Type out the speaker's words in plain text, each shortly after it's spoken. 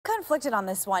conflicted on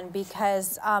this one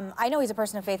because I know he's a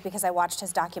person of faith because I watched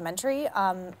his documentary,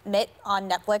 Mitt, on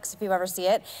Netflix, if you ever see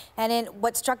it. And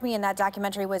what struck me in that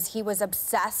documentary was he was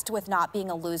obsessed with not being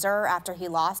a loser after he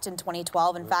lost in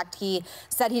 2012. In fact, he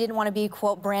said he didn't want to be,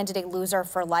 quote, branded a loser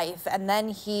for life. And then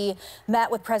he met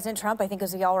with President Trump, I think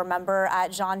as y'all remember,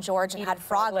 at Jean George and had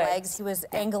frog legs. He was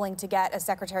angling to get a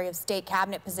Secretary of State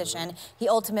cabinet position. He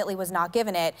ultimately was not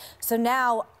given it. So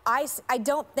now I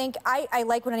don't think, I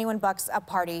like when anyone bucks a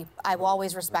party. I will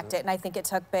always respect it, and I think it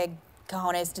took big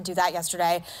cojones to do that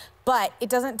yesterday. But it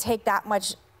doesn't take that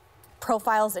much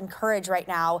profiles and courage right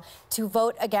now to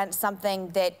vote against something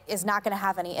that is not going to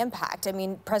have any impact. I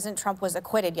mean, President Trump was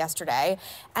acquitted yesterday,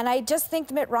 and I just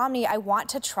think Mitt Romney, I want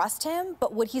to trust him,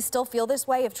 but would he still feel this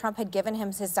way if Trump had given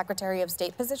him his Secretary of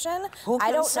State position?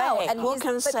 I don't know. And who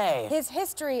can say? His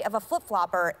history of a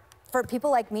flip-flopper, for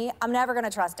people like me, I'm never going to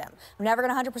trust him. I'm never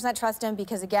going to 100% trust him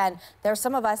because, again, there's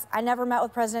some of us, I never met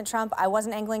with President Trump. I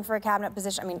wasn't angling for a cabinet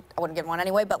position. I mean, I wouldn't get one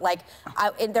anyway, but, like,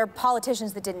 there are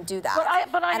politicians that didn't do that.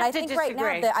 But I think disagree.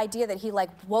 Right now, the idea that he,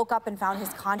 like, woke up and found his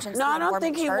conscience I don't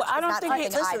think he,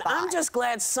 listen, I'm just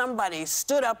glad somebody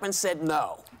stood up and said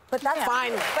no. But that's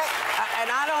finally. And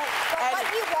I don't. But what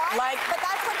he wants, like, but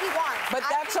that's what he wants. But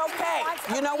that's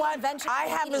okay. You know what? I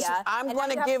have this. I'm going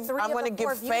to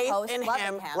give faith in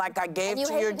him like I gave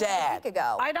to your dad.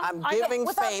 I'm giving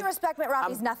faith. With all due respect, Mitt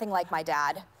Romney's nothing like my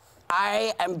dad.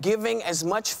 I am giving as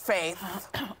much faith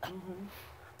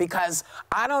because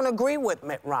I don't agree with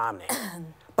Mitt Romney,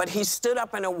 but he stood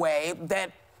up in a way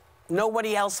that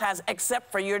nobody else has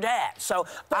except for your dad. So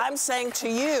I'm saying to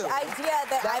you, the idea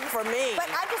that for me. But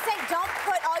I'm just saying, don't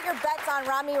put all your bets on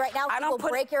Romney right now. He will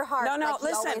break your heart. No, like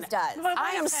listen. He always does.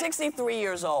 I am 63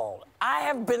 years old. I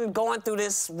have been going through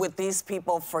this with these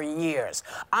people for years.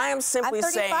 I am simply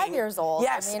saying. I'm 35 years old.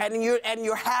 Yes, I mean, and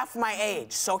you're half my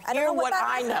age. So hear what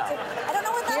I know. I don't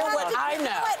know what that Hear what I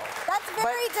know. That's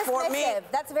very dismissive.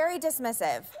 That's very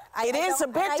dismissive. It is a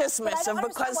bit dismissive but I don't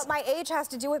because what my age has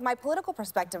to do with my political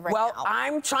perspective right now. Well,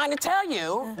 I'm trying to tell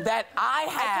you that I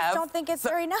have. I just don't think it's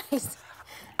very nice.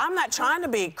 I'm not trying to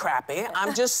be crappy.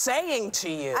 I'm just saying to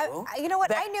you. You know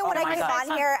what? I knew when I came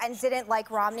on here and didn't like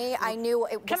Romney, I knew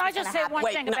it was Can I just say one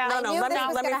thing about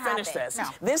let me finish this. No.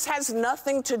 This has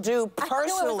nothing to do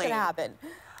personally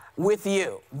with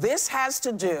you. This has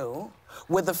to do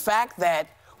with the fact that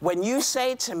when you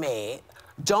say to me,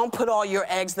 don't put all your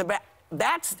eggs in the basket,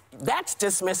 that's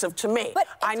dismissive to me. But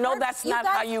I know that's not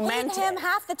how you meant it. You hate him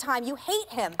half the time. You hate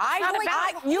him. Wait a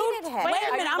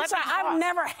minute. I'm sorry. I've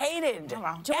never hated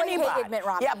anybody. Hated Mitt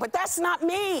Romney. Yeah, but that's not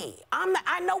me.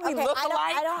 I know we look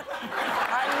alike.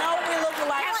 I know we look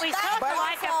alike. We talk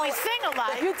alike and we sing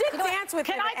alike. You did dance with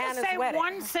him Can I just say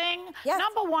one thing? Yes.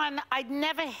 Number one, I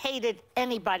never hated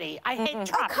anybody. I hate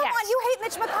Trump. Oh, come on. You hate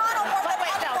Mitch McConnell more than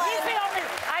anyone. No, he's the only.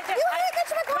 You hate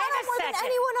Mitch McConnell more than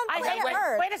anyone on planet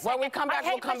Earth. Wait a second. We'll come back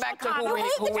to who we hate.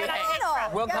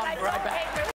 We'll come right back.